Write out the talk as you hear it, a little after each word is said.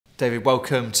David,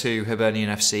 welcome to Hibernian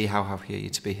FC. How happy are you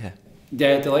to be here?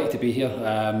 Yeah, delighted to be here.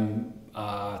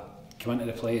 I come into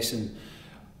the place and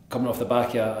coming off the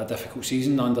back of a difficult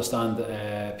season. I understand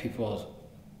that people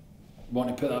want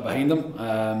to put that behind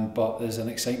them, but there's an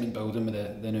excitement building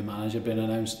with the new manager being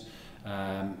announced.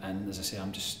 And as I say,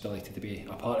 I'm just delighted to be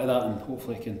a part of that, and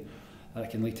hopefully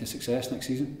that can lead to success next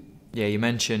season. Yeah, you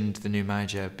mentioned the new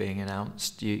manager being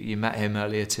announced. You met him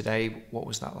earlier today. What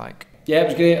was that like? Yeah, it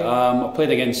was great. I played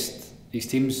against his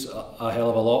teams a hell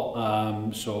of a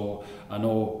lot, so I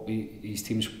know his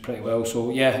teams pretty well. So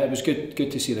yeah, it was good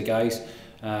to see the guys.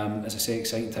 As I say,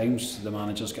 exciting times. The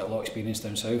manager's got a lot of experience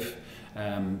down south.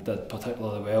 Did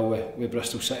particularly well with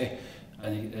Bristol City,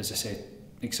 and as I said,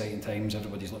 exciting times.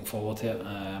 Everybody's looking forward to it,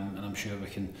 and I'm sure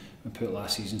we put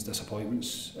last season's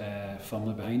disappointments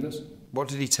firmly behind us. What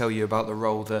did he tell you about the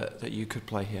role that you could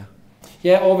play here?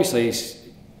 Yeah, obviously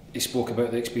he spoke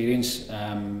about the experience,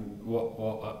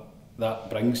 what that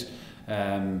brings.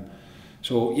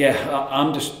 So yeah,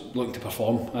 I'm just looking to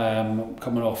perform.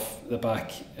 Coming off the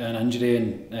back an injury,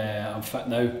 and I'm fit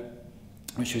now,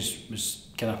 which was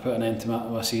kind of put an end to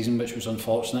my season, which was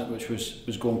unfortunate, which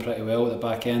was going pretty well at the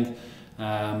back end.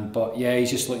 But yeah,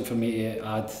 he's just looking for me to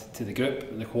add to the group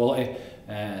and the quality,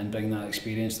 and bring that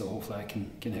experience that hopefully I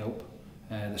can help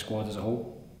the squad as a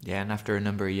whole. Yeah, and after a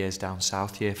number of years down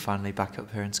south, you're finally back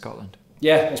up here in Scotland.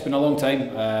 Yeah, it's been a long time.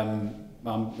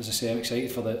 As I say, I'm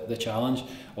excited for the challenge.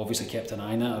 Obviously kept an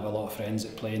eye on it. I have a lot of friends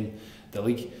that play in the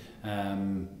league.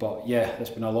 But yeah,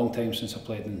 it's been a long time since I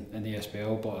played in the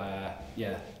SPL, but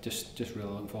yeah, just really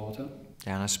looking forward to it.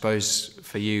 Yeah, and I suppose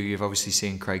for you've obviously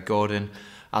seen Craig Gordon,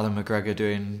 Alan McGregor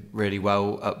doing really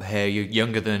well up here. You're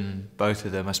younger than both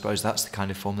of them. I suppose that's the kind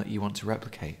of form that you want to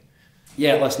replicate.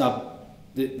 Yeah, listen,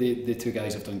 the two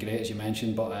guys have done great, as you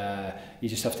mentioned, but you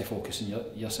just have to focus on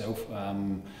yourself.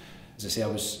 As I say, I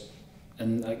was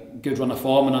in a good run of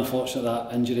form, and unfortunately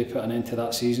that injury put an end to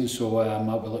that season, so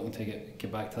I'll be looking to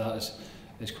get back to that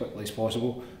as quickly as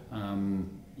possible.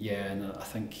 Yeah, and I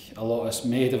think a lot of us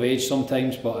may have aged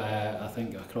sometimes, but I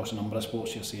think across a number of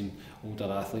sports you're seeing older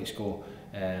athletes go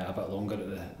a bit longer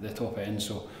at the top end,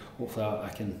 so hopefully I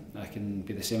can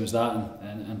be the same as that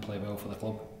and play well for the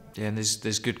club. Yeah, and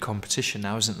there's good competition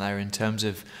now, isn't there, in terms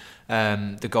of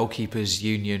the goalkeepers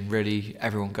union, really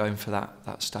everyone going for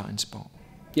that starting spot.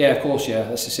 Yeah, of course, yeah.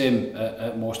 It's the same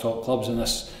at most top clubs, and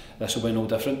this will be no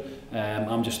different.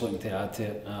 I'm just looking to add to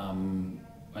it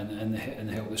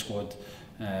and help the squad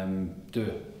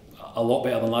do a lot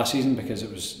better than last season, because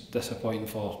it was disappointing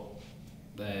for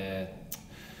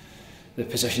the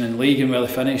position in the league and where they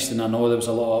finished, and I know there was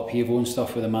a lot of upheaval and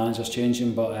stuff with the managers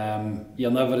changing, but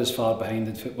you're never as far behind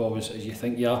in football as you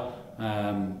think you are,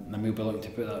 and we'll be looking to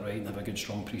put that right and have a good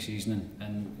strong pre-season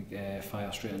and fire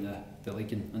straight into the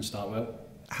league and start well.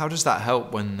 How does that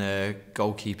help when the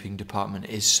goalkeeping department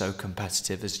is so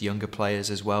competitive, as younger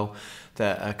players as well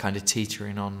that are kind of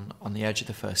teetering on the edge of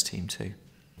the first team too?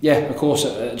 Yeah, of course,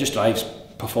 it just drives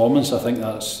performance. I think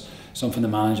that's something the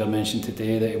manager mentioned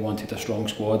today, that he wanted a strong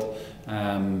squad,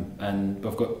 and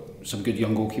we've got some good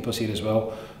young goalkeepers here as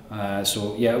well.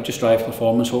 So yeah, it'll just drive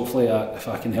performance. Hopefully, if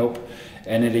I can help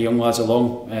any of the young lads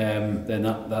along, then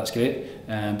that's great.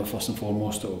 But first and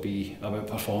foremost, it will be about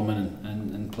performing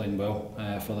and playing well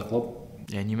for the club.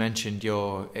 Yeah, and you mentioned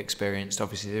you're experienced.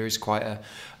 Obviously, there is quite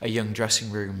a young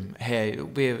dressing room here. It'll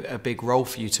be a big role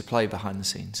for you to play behind the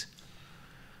scenes.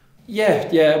 Yeah,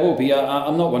 it will be.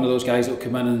 I'm not one of those guys that will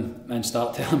come in and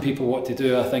start telling people what to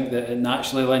do. I think that it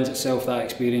naturally lends itself, that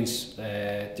experience,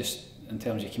 just in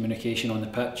terms of communication on the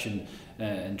pitch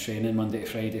and training Monday to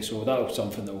Friday. So that's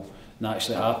something that will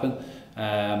naturally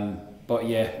happen. But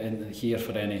yeah, here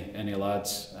for any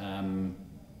lads,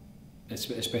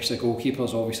 especially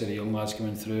goalkeepers, obviously the young lads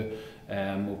coming through,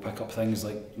 will pick up things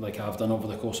like I've done over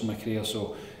the course of my career.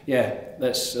 So yeah,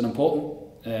 that's an important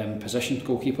position,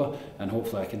 goalkeeper, and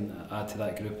hopefully I can add to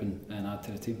that group and add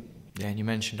to the team. Yeah, and you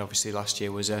mentioned obviously last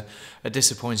year was a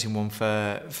disappointing one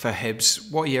for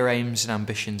Hibs. What are your aims and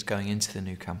ambitions going into the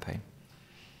new campaign?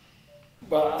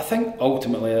 Well, I think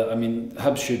ultimately, I mean,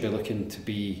 Hibs should be looking to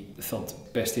be the third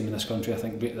best team in this country. I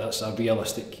think that's a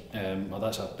realistic, well,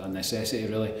 that's a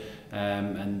necessity really.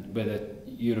 And with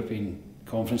the European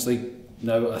Conference League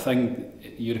now, I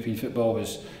think European football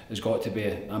has got to be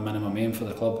a minimum aim for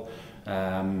the club.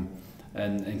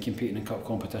 And competing in cup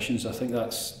competitions, I think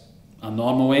that's a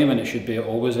normal aim, and it should be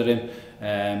always a aim.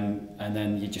 And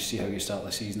then you just see how you start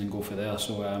the season and go for there.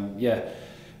 So yeah,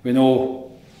 we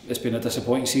know it's been a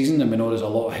disappointing season, and we know there's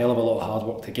a hell of a lot of hard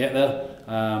work to get there.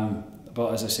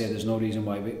 but as I say, there's no reason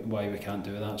why we can't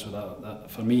do that. So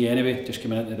that for me anyway, just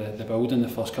coming into the building the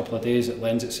first couple of days, it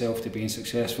lends itself to being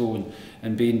successful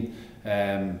and being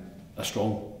a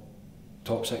strong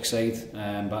top 6 side,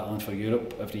 battling for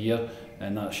Europe every year,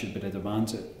 and that should be the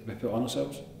demands that we put on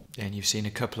ourselves. Yeah, and you've seen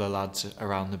a couple of lads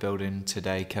around the building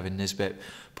today, Kevin Nisbet,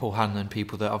 Paul Hanlon,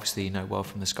 people that obviously you know well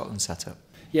from the Scotland setup.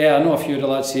 Yeah, I know a few of the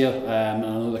lads here, and I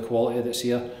know the quality that's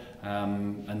here,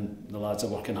 and the lads are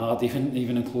working hard,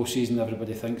 even in close season.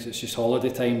 Everybody thinks it's just holiday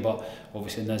time, but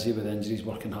obviously Nizzy with injuries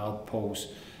working hard, Paul's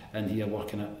in here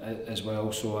working it as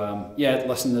well. So yeah,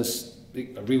 listen, there's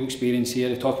a real experience here.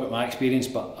 I talk about my experience,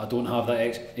 but I don't have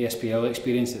that ASPL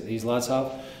experience that these lads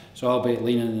have, so I'll be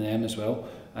leaning on them as well.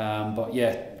 But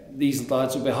yeah, these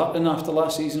lads will be hurting after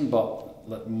last season,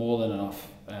 but more than enough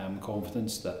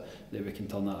confidence that we can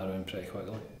turn that around pretty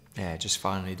quickly. Yeah, just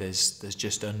finally, there's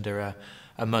just under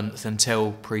a month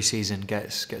until pre-season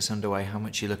gets underway. How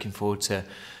much are you looking forward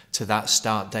to that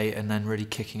start date and then really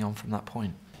kicking on from that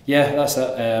point? Yeah, that's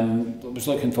it. I was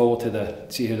looking forward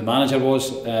to see who the manager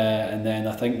was, and then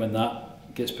I think when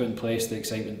that gets put in place, the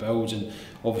excitement builds, and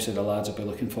obviously the lads will be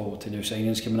looking forward to new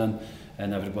signings coming in,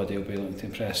 and everybody will be looking to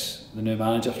impress the new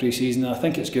manager pre-season. And I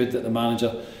think it's good that the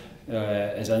manager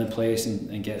is in place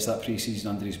and gets that pre-season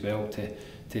under his belt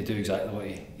to do exactly what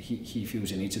he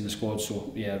feels he needs in the squad.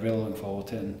 So yeah, really looking forward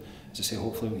to it, and as I say,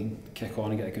 hopefully we can kick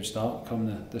on and get a good start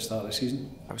come the start of the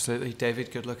season. Absolutely.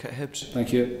 David, good luck at Hibs.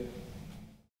 Thank you.